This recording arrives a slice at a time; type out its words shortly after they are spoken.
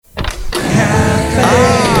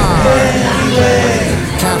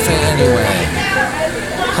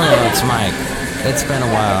host, Mike. It's been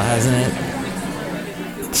a while, hasn't it?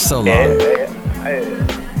 So long.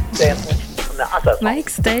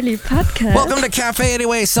 Mike's Daily Podcast. Welcome to Café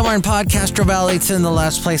anyway, somewhere in Podcastro Valley. It's in the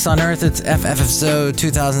last place on earth. It's FFSO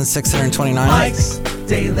 2629. Mike's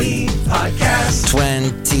Daily Podcast.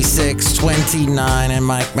 2629, and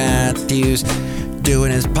Mike Matthews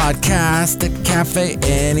doing his podcast at Café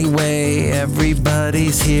anyway.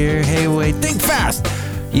 Everybody's here. Hey, wait, think fast.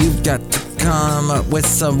 You've got to come up with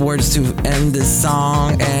some words to end this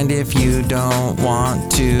song. And if you don't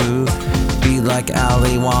want to be like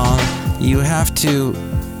Ali Wong, you have to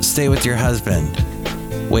stay with your husband.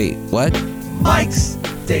 Wait, what? Mike's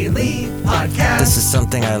Daily Podcast. This is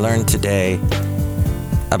something I learned today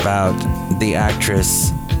about the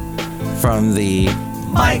actress from the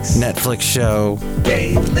Mike's Netflix show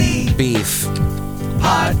Daily Beef.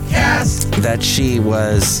 Podcast. That she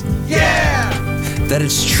was... Yeah! That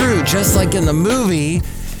it's true, just like in the movie,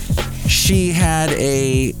 she had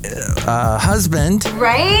a husband...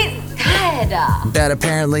 Right? Good. That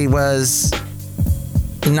apparently was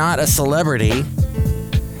not a celebrity.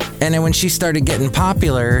 And then when she started getting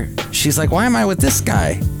popular, she's like, why am I with this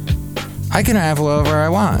guy? I can have whoever I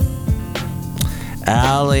want.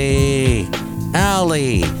 Allie,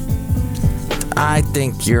 I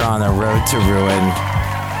think you're on the road to ruin.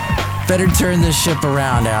 Better turn this ship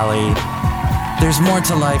around, Allie. There's more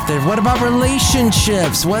to life there. What about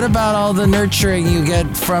relationships? What about all the nurturing you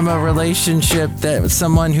get from a relationship that with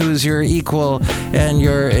someone who's your equal and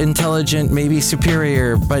you're intelligent, maybe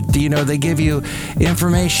superior, but you know they give you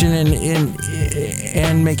information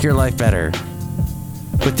and make your life better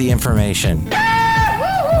with the information.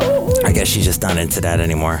 I guess she's just not into that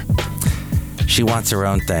anymore. She wants her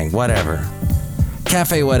own thing. Whatever.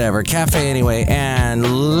 Café anyway. And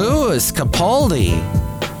Louis Capaldi.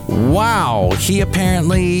 Wow, he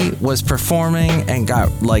apparently was performing and got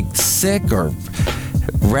like sick or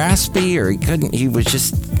raspy, or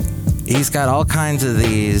he's got all kinds of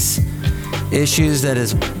these issues that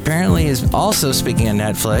is apparently is also, speaking of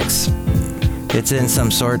Netflix, it's in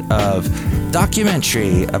some sort of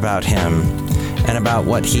documentary about him and about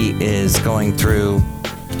what he is going through,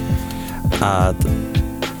 a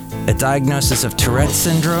diagnosis of Tourette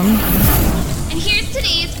syndrome. And here's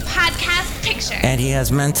today's podcast picture. And he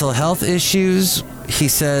has mental health issues. He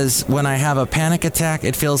says, when I have a panic attack,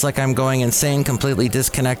 it feels like I'm going insane, completely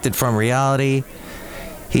disconnected from reality.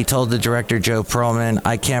 He told the director, Joe Perlman,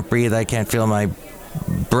 I can't breathe. I can't feel my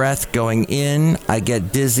breath going in. I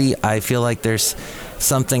get dizzy. I feel like there's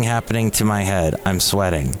something happening to my head. I'm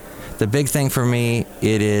sweating. The big thing for me,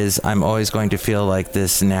 it is I'm always going to feel like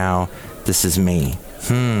this now. This is me.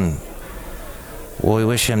 Well, we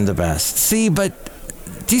wish him the best. See, but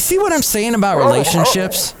do you see what I'm saying about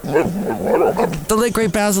relationships? The late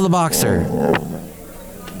great Basil the Boxer.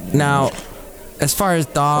 Now, as far as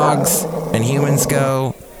dogs and humans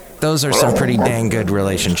go, those are some pretty dang good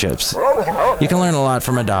relationships. You can learn a lot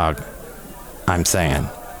from a dog, I'm saying.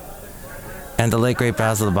 And the late great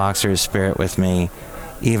Basil the Boxer is spirit with me,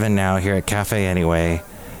 even now here at Café anyway,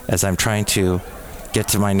 as I'm trying to get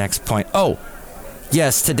to my next point. Oh,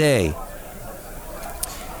 yes, today.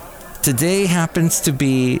 Today happens to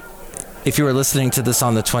be, if you were listening to this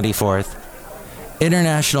on the 24th,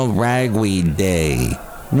 International Ragweed Day.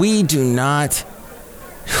 We do not...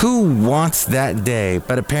 Who wants that day?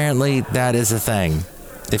 But apparently that is a thing.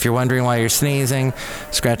 If you're wondering why you're sneezing,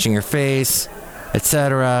 scratching your face,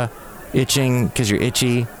 etc., itching because you're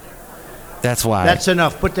itchy, that's why. That's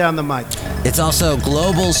enough. Put down the mic. It's also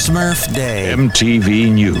Global Smurf Day.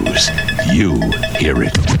 MTV News. You hear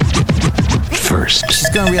it first. She's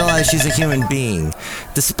going to realize she's a human being.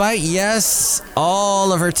 Despite, yes,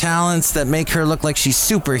 all of her talents that make her look like she's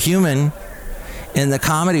superhuman in the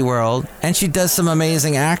comedy world, and she does some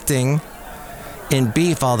amazing acting in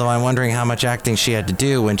Beef, although I'm wondering how much acting she had to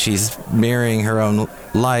do when she's mirroring her own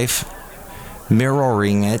life,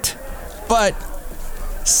 mirroring it. But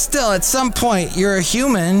still, at some point, you're a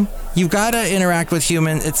human. You've got to interact with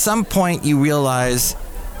humans. At some point, you realize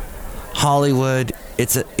Hollywood,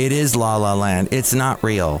 it is La La Land. It's not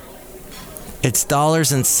real. It's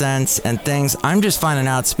dollars and cents and things. I'm just finding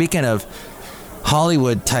out, speaking of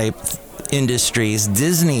Hollywood type industries,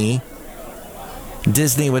 Disney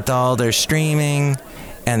with all their streaming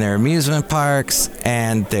and their amusement parks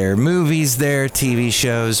and their movies, their TV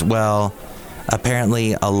shows, well,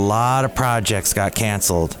 apparently a lot of projects got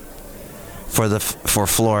canceled for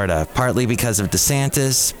Florida, partly because of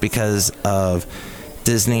DeSantis, because of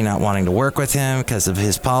Disney not wanting to work with him because of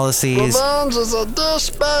his policies. Revenge is a dish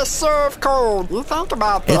best served cold. You think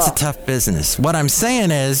about that. It's a tough business. What I'm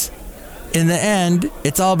saying is, In the end,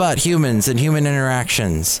 it's all about humans and human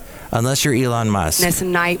interactions, unless you're Elon Musk. It's a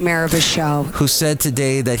nightmare of a show. Who said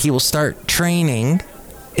today that he will start training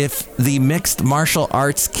if the mixed martial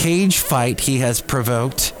arts cage fight he has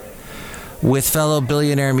provoked with fellow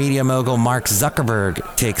billionaire media mogul Mark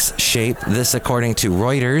Zuckerberg takes shape. This according to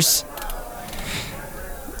Reuters.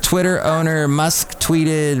 Twitter owner Musk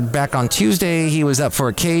tweeted back on Tuesday he was up for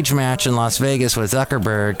a cage match in Las Vegas with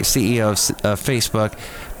Zuckerberg, CEO of Facebook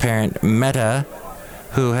parent Meta,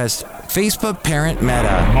 who has Facebook parent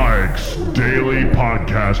Meta. Mike's Daily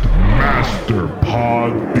Podcast Master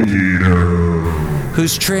Pod Eater.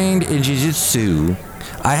 Who's trained in jiu-jitsu.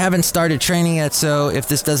 I haven't started training yet, so if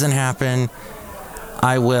this doesn't happen,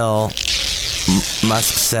 I will,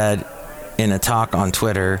 Musk said in a talk on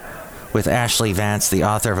Twitter with Ashley Vance, the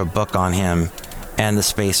author of a book on him and the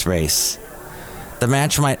space race. The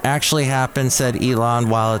match might actually happen, said Elon,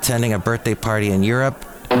 while attending a birthday party in Europe,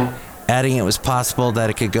 adding it was possible that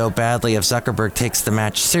it could go badly if Zuckerberg takes the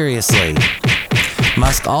match seriously.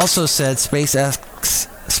 Musk also said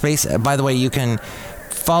by the way, you can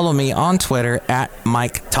follow me on Twitter at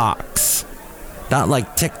Mike Talks. Not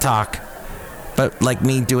like TikTok, but like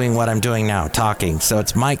me doing what I'm doing now, talking. So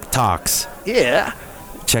it's Mike Talks. Yeah.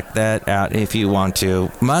 Check that out if you want to.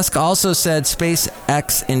 Musk also said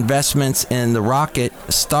SpaceX investments in the rocket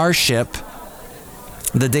Starship,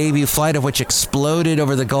 the debut flight of which exploded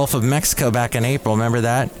over the Gulf of Mexico back in April. Remember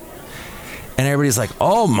that? And everybody's like,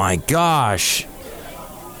 oh my gosh.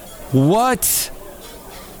 What?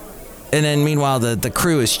 And then meanwhile, the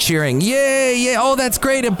crew is cheering. Yay, yeah, oh, that's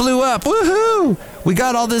great. It blew up. Woohoo. We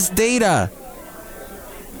got all this data.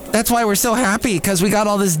 That's why we're so happy, because we got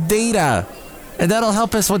all this data. And that'll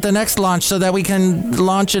help us with the next launch so that we can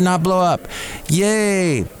launch and not blow up.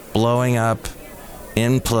 Yay. Blowing up.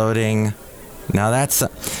 Imploding. Now that's...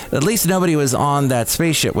 at least nobody was on that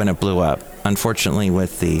spaceship when it blew up. Unfortunately,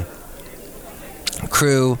 with the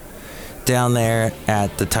crew down there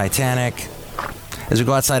at the Titanic. As we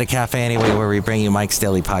go outside a cafe anyway, where we bring you Mike's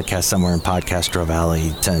Daily Podcast somewhere in Podcastro Valley,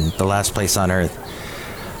 the last place on earth.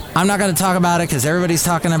 I'm not going to talk about it because everybody's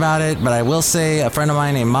talking about it, but I will say a friend of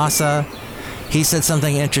mine named Masa, he said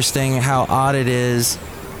something interesting, how odd it is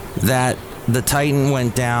that the Titan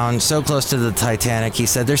went down so close to the Titanic. He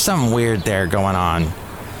said there's something weird there going on.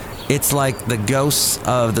 It's like the ghosts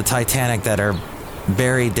of the Titanic that are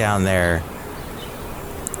buried down there.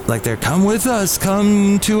 Like they're, come with us,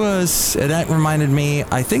 come to us. And that reminded me,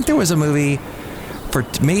 I think there was a movie,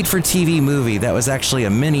 made for TV movie that was actually a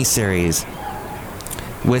mini-series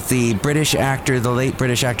with the late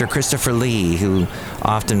British actor Christopher Lee, who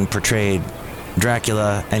often portrayed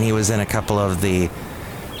Dracula, and he was in a couple of the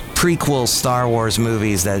prequel Star Wars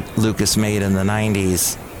movies that Lucas made in the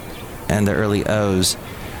 90s and the early O's.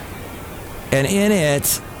 And in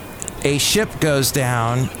it, a ship goes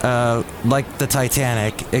down, like the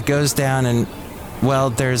Titanic. It goes down, and,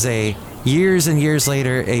 well, there's years and years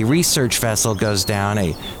later, a research vessel goes down,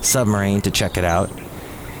 a submarine, to check it out.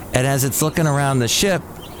 And as it's looking around the ship,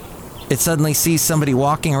 it suddenly sees somebody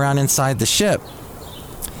walking around inside the ship.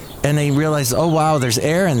 And they realize, oh, wow, there's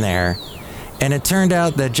air in there. And it turned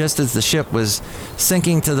out that just as the ship was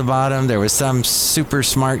sinking to the bottom, there was some super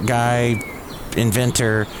smart guy,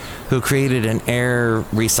 inventor, who created an air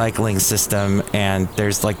recycling system. And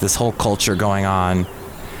there's like this whole culture going on.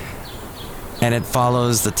 And it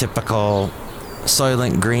follows the typical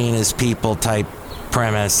Soylent Green is people type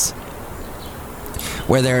premise,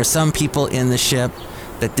 where there are some people in the ship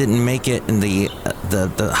that didn't make it in the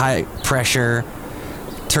high pressure,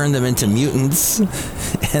 turn them into mutants,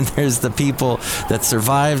 and there's the people that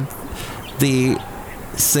survived the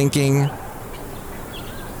sinking,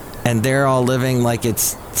 and they're all living like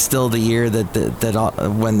it's still the year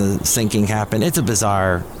when the sinking happened. It's a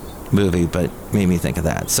bizarre movie, but made me think of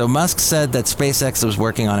that. So Musk said that SpaceX was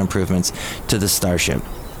working on improvements to the Starship,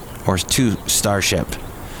 or to Starship,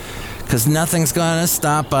 because nothing's going to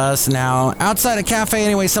stop us now. Outside a cafe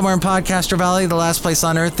anyway, somewhere in Podcastro Valley, the last place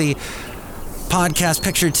on earth, the podcast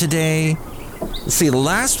pictured today. Let's see, the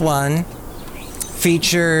last one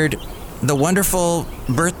featured the wonderful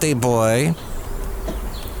birthday boy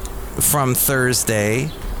from Thursday.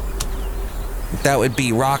 That would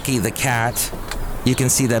be Rocky the cat. You can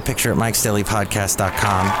see that picture at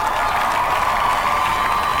mikesdailypodcast.com.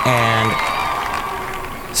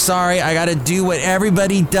 And sorry, I got to do what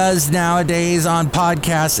everybody does nowadays on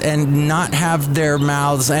podcasts and not have their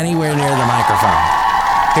mouths anywhere near the microphone.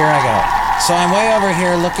 Here I go. So I'm way over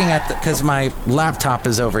here looking at because my laptop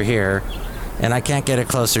is over here, and I can't get it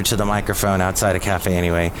closer to the microphone outside a cafe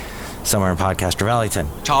anyway, somewhere in Podcastro Valleyton.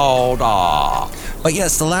 But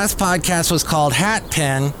yes, the last podcast was called Hat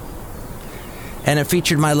Pin, And it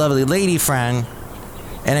featured my lovely lady friend.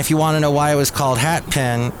 And if you want to know why it was called Hat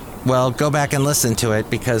Pin, well, go back and listen to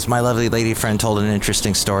it, because my lovely lady friend told an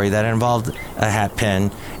interesting story that involved a hat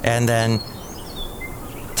pin, and then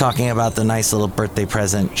talking about the nice little birthday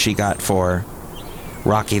present she got for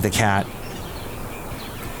Rocky the cat.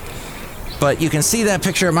 But you can see that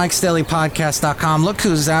picture at Mike'sDailyPodcast.com. Look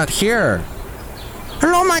who's out here.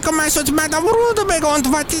 Hello, Michael Myers. It's Madame Rootabega,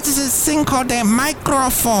 and what is this thing called a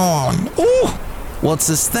microphone? Ooh! Well, it's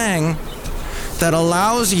this thing that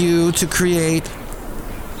allows you to create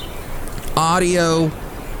audio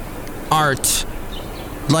art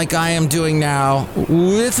like I am doing now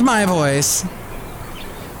with my voice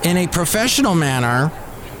in a professional manner.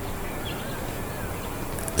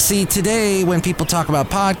 See, today when people talk about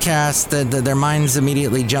podcasts, their minds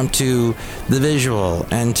immediately jump to the visual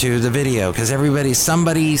and to the video, because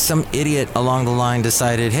some idiot along the line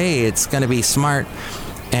decided, hey, it's going to be smart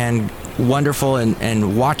and wonderful and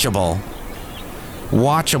watchable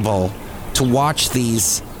to watch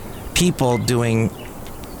these people doing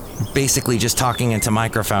basically just talking into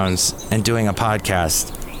microphones and doing a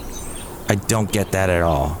podcast. I don't get that at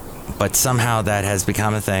all. But somehow that has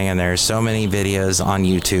become a thing, and there are so many videos on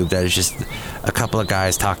YouTube that is just a couple of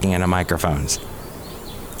guys talking into microphones.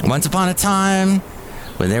 Once upon a time,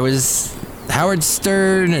 when there was Howard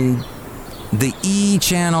Stern and the E!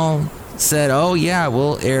 channel said, oh yeah,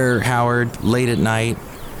 we'll air Howard late at night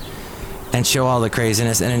and show all the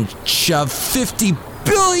craziness, and then shove 50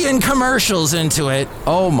 billion commercials into it.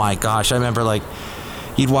 Oh my gosh, I remember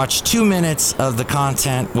you'd watch 2 minutes of the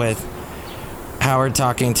content with Howard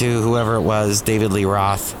talking to whoever it was, David Lee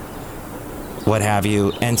Roth, what have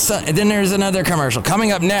you, and then there's another commercial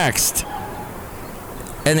coming up next,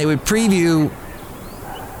 and they would preview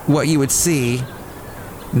what you would see.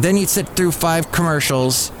 Then you'd sit through 5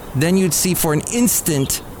 commercials, then you'd see for an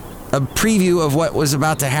instant a preview of what was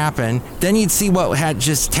about to happen, then you'd see what had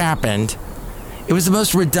just happened. It was the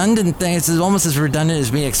most redundant thing. It's almost as redundant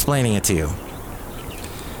as me explaining it to you.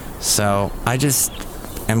 So I just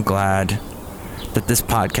am glad that this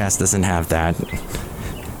podcast doesn't have that.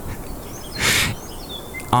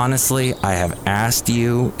 Honestly, I have asked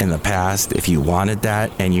you in the past if you wanted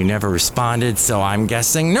that, and you never responded, so I'm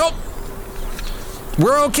guessing nope.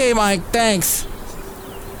 We're okay, Mike, thanks.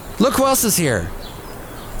 Look who else is here.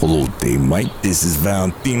 Hello there, Mike. This is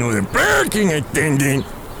Valentino, the parking attendant.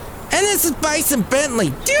 And this is Bison Bentley.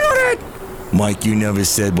 Do you know that? Mike, you never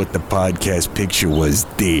said what the podcast picture was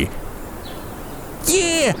there.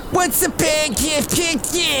 Yeah, what's the podcast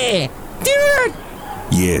picture? Do you know that?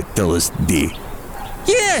 Yeah, tell us there.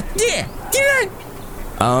 Yeah, do you know that?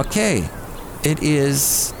 Okay, it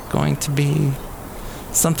is going to be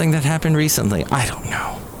something that happened recently. I don't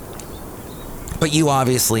know. But you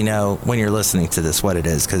obviously know when you're listening to this what it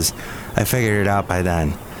is, because I figured it out by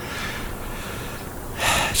then.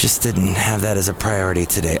 Just didn't have that as a priority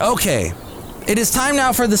today. Okay, it is time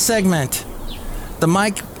now for the segment. The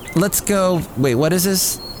mic, let's go. Wait, what is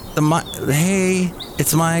this? The mic, hey,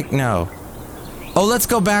 it's Mike, no. Oh, let's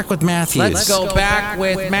go back with Matthews. Let's go back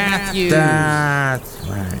with Matthews. That's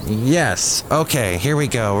right. Yes, okay, here we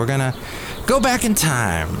go. We're gonna go back in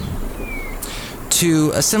time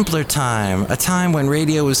to a simpler time, a time when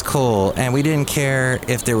radio was cool and we didn't care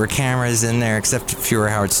if there were cameras in there, except if you were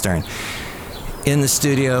Howard Stern in the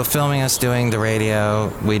studio filming us doing the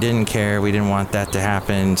radio. We didn't care. We didn't want that to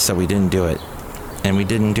happen, so we didn't do it. And we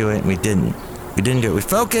didn't do it, and we didn't do it. We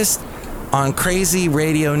focused on crazy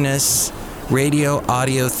radio-ness, radio,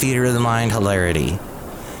 audio, theater of the mind hilarity,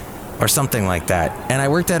 or something like that. And I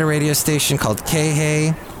worked at a radio station called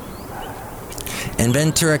Café in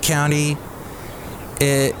Ventura County.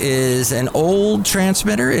 It is an old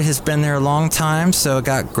transmitter. It has been there a long time, so it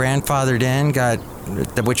got grandfathered in,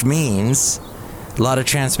 which means a lot of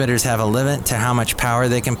transmitters have a limit to how much power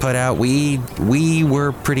they can put out. We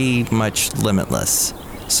were pretty much limitless.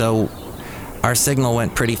 So our signal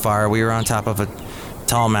went pretty far. We were on top of a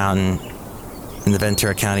tall mountain in the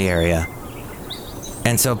Ventura County area.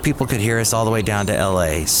 And so people could hear us all the way down to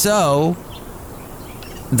LA. So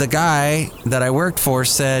the guy that I worked for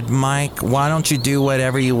said, Mike, why don't you do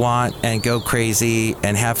whatever you want and go crazy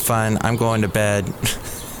and have fun? I'm going to bed.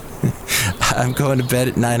 I'm going to bed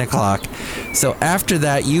at 9 o'clock. So after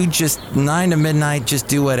that, you just 9 to midnight, just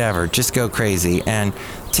do whatever. Just go crazy and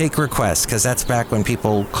take requests, because that's back when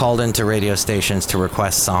people called into radio stations to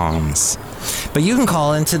request songs. But you can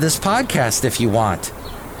call into this podcast if you want,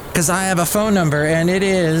 because I have a phone number, and it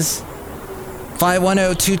is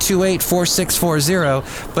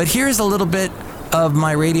 510-228-4640. But here's a little bit of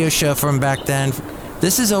my radio show from back then.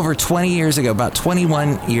 This is over 20 years ago, about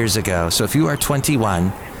 21 years ago. So if you are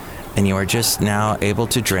 21, and you are just now able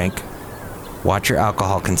to drink, watch your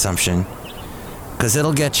alcohol consumption, because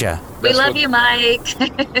it'll get you. We love you, Mike.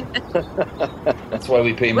 That's why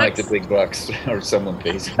we pay Mike the big bucks, or someone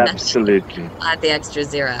pays him. Absolutely. At the extra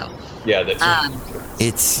zero. Yeah, that's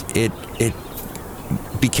it.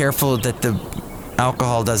 Be careful that the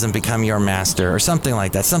alcohol doesn't become your master or something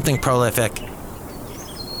like that. Something prolific.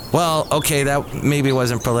 Well, okay, that maybe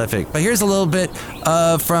wasn't prolific, but here's a little bit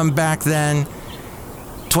from back then,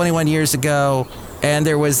 21 years ago, and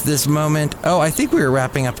there was this moment. Oh, I think we were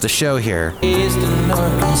wrapping up the show here.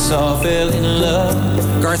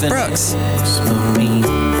 Garth Brooks.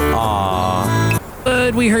 Aww.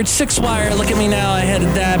 Good. We heard Six Wire. Look at me now. I had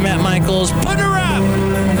that. Matt Michaels. Put her up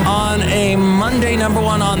on a Monday. Number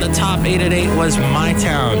one on the top 8 at 8 was My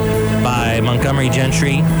Town by Montgomery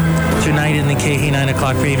Gentry. Tonight in the KH 9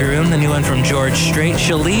 o'clock preview room, the new one from George Strait.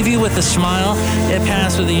 She'll Leave You with a Smile. It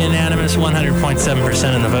passed with a unanimous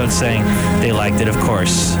 100.7% of the vote saying they liked it, of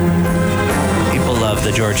course. People love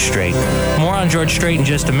the George Strait. More on George Strait in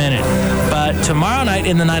just a minute. But tomorrow night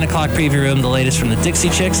in the 9 o'clock preview room, the latest from the Dixie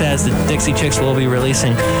Chicks, as the Dixie Chicks will be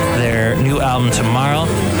releasing their new album tomorrow.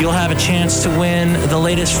 You'll have a chance to win the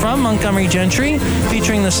latest from Montgomery Gentry,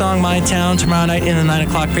 featuring the song My Town, tomorrow night in the 9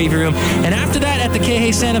 o'clock preview room. And after that, at the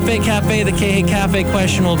KH Santa Fe Café, the KH Café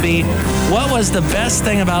question will be, what was the best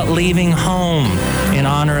thing about leaving home? In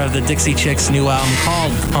honor of the Dixie Chicks' new album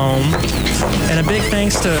called Home. And a big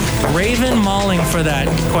thanks to Raven Malling for that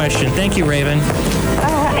question. Thank you, Raven.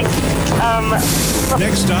 Hi.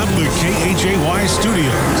 Next up, the KHAY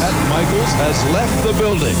studios. Matt Michaels has left the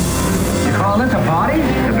building. You call this a party?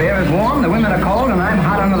 The beer is warm, the women are cold, and I'm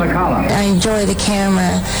hot under the collar. I enjoy the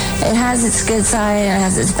camera. It has its good side and it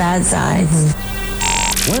has its bad side.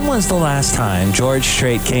 When was the last time George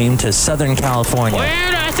Strait came to Southern California?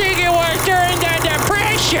 Well, I think it was during the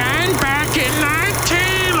Depression back in 19...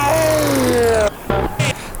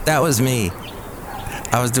 That was me.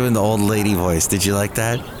 I was doing the old lady voice. Did you like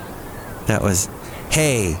that? That was,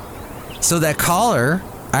 hey. So that caller,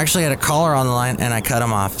 I actually had a caller on the line and I cut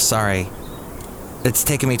him off. Sorry. It's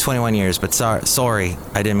taken me 21 years, but sorry.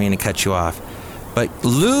 I didn't mean to cut you off. But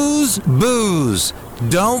lose, booze.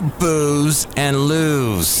 Don't booze and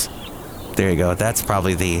lose. There you go. That's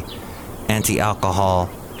probably the anti-alcohol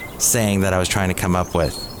saying that I was trying to come up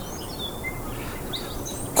with.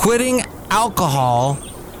 Quitting alcohol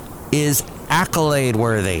is accolade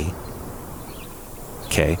worthy.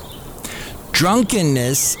 Okay.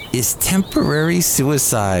 Drunkenness is temporary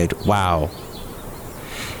suicide. Wow.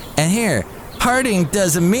 And here, partying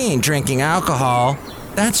doesn't mean drinking alcohol.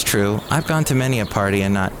 That's true. I've gone to many a party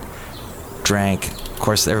and not drank. Of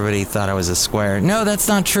course, everybody thought I was a square. No, that's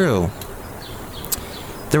not true.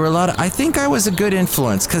 There were a lot of... I think I was a good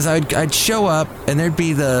influence because I'd show up and there'd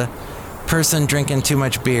be the person drinking too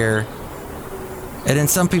much beer. And then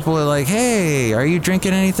some people were like, hey, are you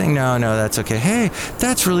drinking anything? No, that's okay. Hey,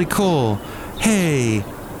 that's really cool. Hey.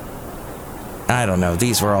 I don't know.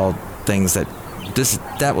 These were all things that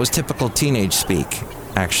was typical teenage speak,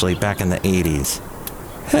 actually, back in the 80s.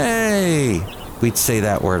 Hey. We'd say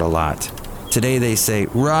that word a lot. Today they say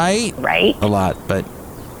right a lot, but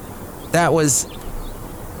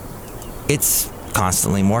it's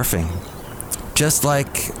constantly morphing. Just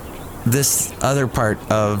like this other part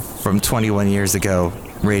of from 21 years ago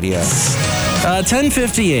radio.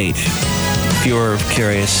 10:58, if you were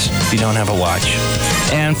curious, if you don't have a watch.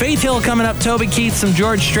 And Faith Hill coming up, Toby Keith, some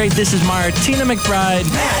George Strait. This is Martina McBride.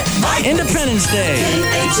 Independence Day.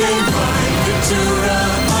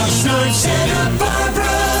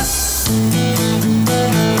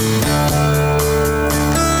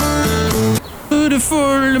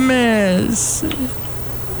 Beautiful mess.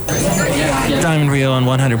 Diamond Rio on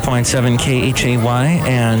 100.7 KHAY,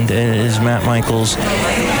 and it is Matt Michaels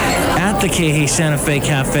at the KH Santa Fe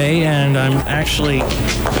Cafe, and I'm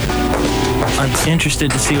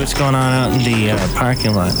interested to see what's going on out in the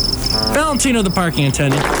parking lot. Valentino, the parking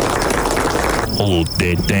attendant. Oh,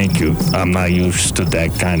 thank you. I'm not used to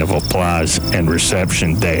that kind of applause and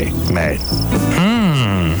reception day, Matt.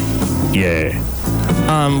 Yeah.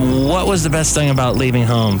 What was the best thing about leaving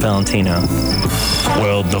home, Valentino?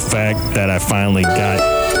 Well, the fact that I finally got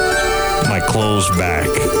my clothes back.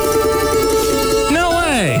 No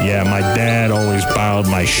way! Yeah, my dad always borrowed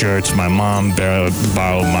my shirts. My mom borrowed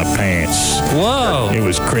my pants. Whoa! It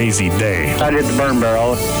was crazy day. I did the burn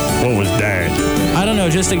barrel. What was that? I don't know,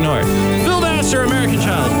 just ignore it. Bill Vassar, American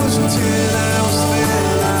Child.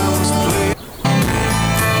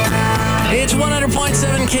 It's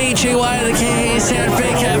 100.7 KHAY, the KH Santa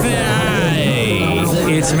Fe Cafe. Hi.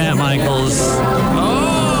 It's Matt Michaels.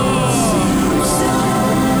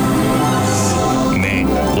 Man,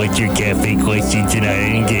 like at your cafe question tonight.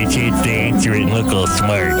 I didn't get a chance to answer it and look all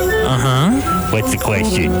smart. Uh-huh. What's the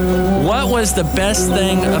question? What was the best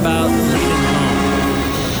thing about leaving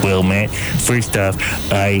home? Well, Matt, first off,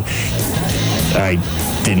 I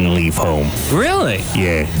didn't leave home. Really?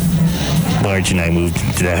 Yeah. Marge and I moved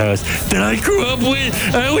into the house that I grew up with.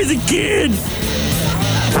 I was a kid.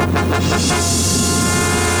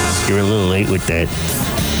 You're a little late with that.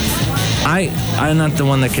 I'm not the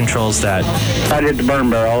one that controls that. I did the burn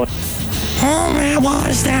barrel. Oh man, what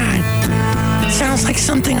was that? Sounds like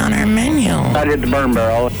something on our menu. I did the burn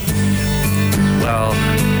barrel. Well,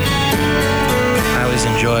 I always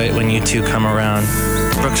enjoy it when you two come around.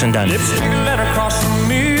 Brooks and Dunn. Lipstick letter across the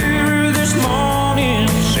mirror this morning.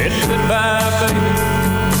 Said goodbye, baby.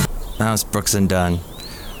 That was Brooks and Dunn.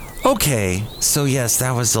 Okay, so yes,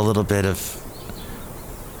 that was a little bit of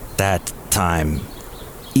that time.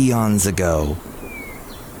 Eons ago.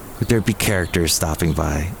 Would there be characters stopping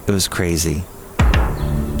by? It was crazy.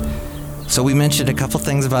 So we mentioned a couple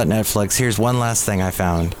things about Netflix. Here's one last thing I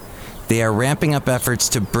found. They are ramping up efforts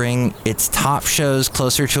to bring its top shows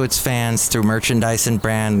closer to its fans through merchandise and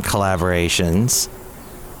brand collaborations.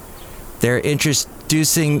 They're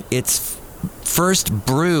introducing its first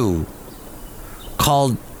brew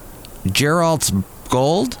called Geralt's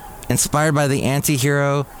Gold, inspired by the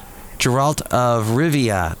anti-hero Geralt of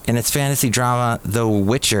Rivia in its fantasy drama The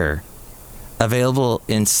Witcher, available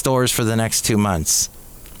in stores for the next 2 months.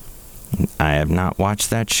 I have not watched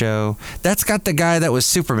that show. That's got the guy that was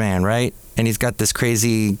Superman, right? And he's got this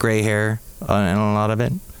crazy gray hair on a lot of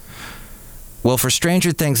it. Well, for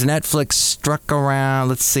Stranger Things, Netflix struck around,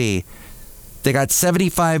 let's see, they got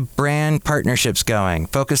 75 brand partnerships going,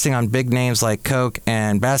 focusing on big names like Coke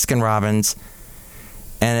and Baskin-Robbins.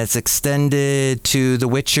 And it's extended to The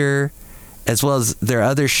Witcher, as well as their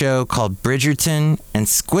other show called Bridgerton and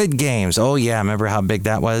Squid Games. Oh yeah, remember how big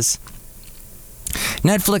that was?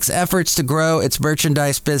 Netflix efforts to grow its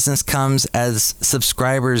merchandise business comes as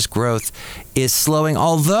subscribers' growth is slowing,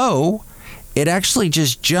 although it actually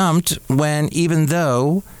just jumped even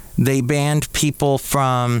though they banned people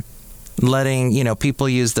from letting, people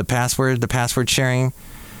use the password sharing.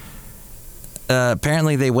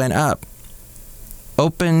 Apparently they went up.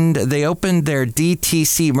 They opened their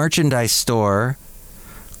DTC merchandise store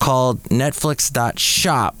called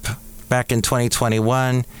Netflix.shop back in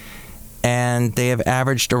 2021, and they have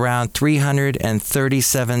averaged around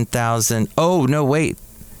 337,000. Oh, no, wait.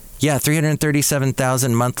 Yeah,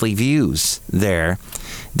 337,000 monthly views there.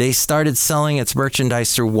 They started selling its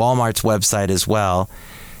merchandise through Walmart's website as well,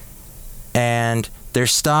 and their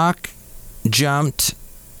stock jumped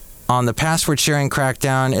on the password sharing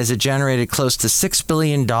crackdown as it generated close to $6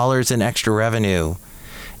 billion in extra revenue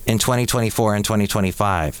in 2024 and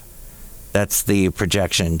 2025. That's the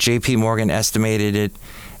projection. JP Morgan estimated it,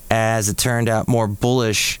 as it turned out, more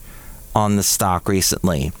bullish on the stock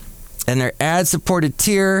recently. And their ad-supported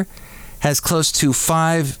tier has close to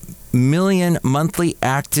 5 million monthly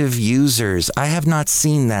active users. I have not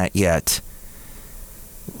seen that yet.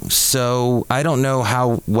 So I don't know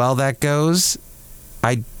how well that goes.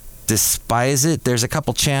 I despise it. There's a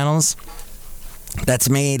couple channels that's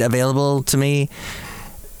made available to me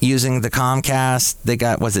using the Comcast. They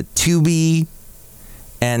got, Tubi,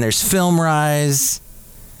 and there's FilmRise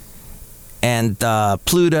and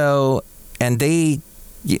Pluto, and they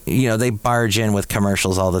barge in with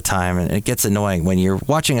commercials all the time, and it gets annoying. When you're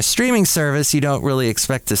watching a streaming service, you don't really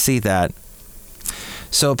expect to see that.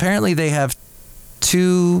 So apparently they have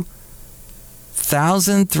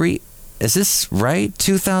 2,003. Is this right?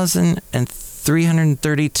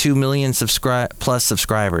 2,332 million plus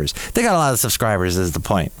subscribers. They got a lot of subscribers is the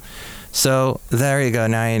point. So there you go.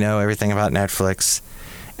 Now you know everything about Netflix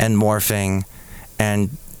and Morphing,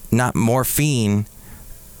 and not Morphine,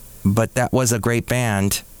 but that was a great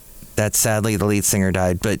band that sadly the lead singer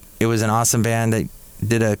died. But it was an awesome band that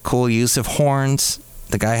did a cool use of horns.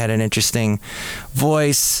 The guy had an interesting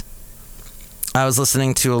voice. I was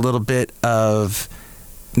listening to a little bit of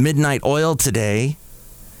Midnight Oil today.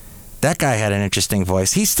 That guy had an interesting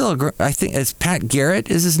voice. He's still, I think, it's Pat Garrett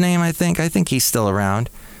is his name, I think. I think he's still around.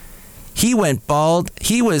 He went bald.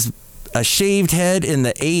 He was a shaved head in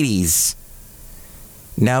the 80s.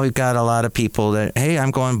 Now we've got a lot of people that, hey,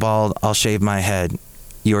 I'm going bald. I'll shave my head.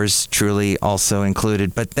 Yours truly also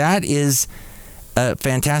included. But that is a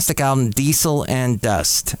fantastic album, Diesel and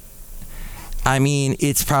Dust. I mean,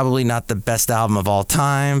 it's probably not the best album of all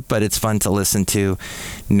time, but it's fun to listen to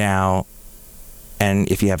now. And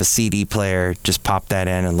if you have a CD player, just pop that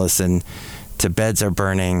in and listen to Beds Are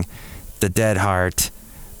Burning, The Dead Heart,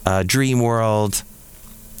 Dream World,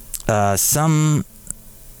 some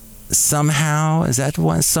Somehow. Is that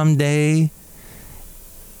one? Someday?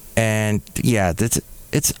 And yeah,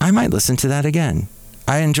 I might listen to that again.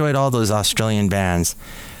 I enjoyed all those Australian bands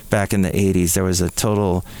back in the 80s. There was a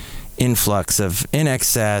total influx of In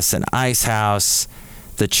Excess and Icehouse,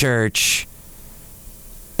 The Church,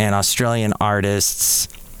 and Australian artists.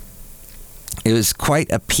 It was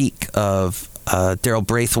quite a peak of Daryl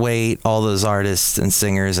Braithwaite, all those artists and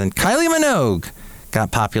singers, and Kylie Minogue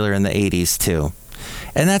got popular in the 80s too.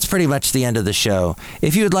 And that's pretty much the end of the show.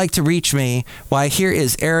 If you would like to reach me, why, here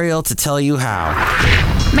is Arial to tell you how.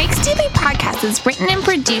 Mike's Daily Podcast is written and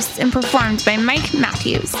produced and performed by Mike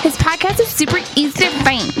Matthews. His podcast is super easy to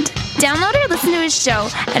find. Download or listen to his show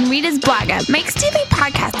and read his blog at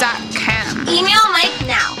mikesdailypodcast.com. Email Mike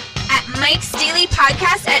now at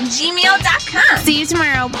mikesdailypodcast@gmail.com. See you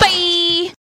tomorrow. Bye!